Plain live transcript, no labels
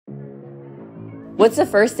What's the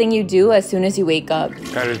first thing you do as soon as you wake up?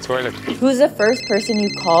 Go to the toilet. Who's the first person you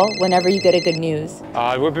call whenever you get a good news?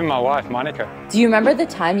 It would be my wife, Monica. Do you remember the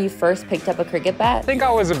time you first picked up a cricket bat? I think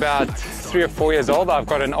I was about 3 or 4 years old. I've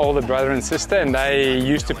got an older brother and sister, and they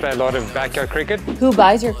used to play a lot of backyard cricket. Who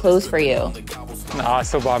buys your clothes for you? No, I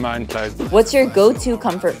still buy my own clothes. What's your go-to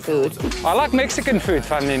comfort food? I like Mexican food,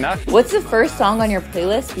 funnily enough. What's the first song on your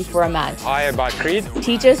playlist before a match? Higher by Creed.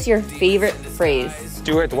 Teach us your favorite phrase.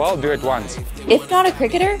 Do it well, do it once. If not a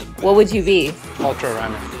cricketer, what would you be? Ultra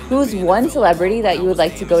runner. Who's one celebrity that you would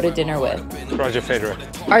like to go to dinner with? Roger Federer.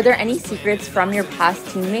 Are there any secrets from your past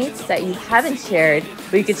teammates that you haven't shared,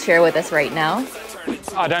 but you could share with us right now?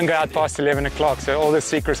 I don't go out past 11 o'clock, so all the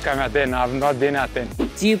secrets come out then. I've not been out then.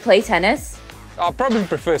 Do you play tennis? I probably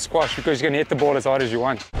prefer squash because you can hit the ball as hard as you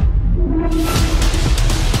want.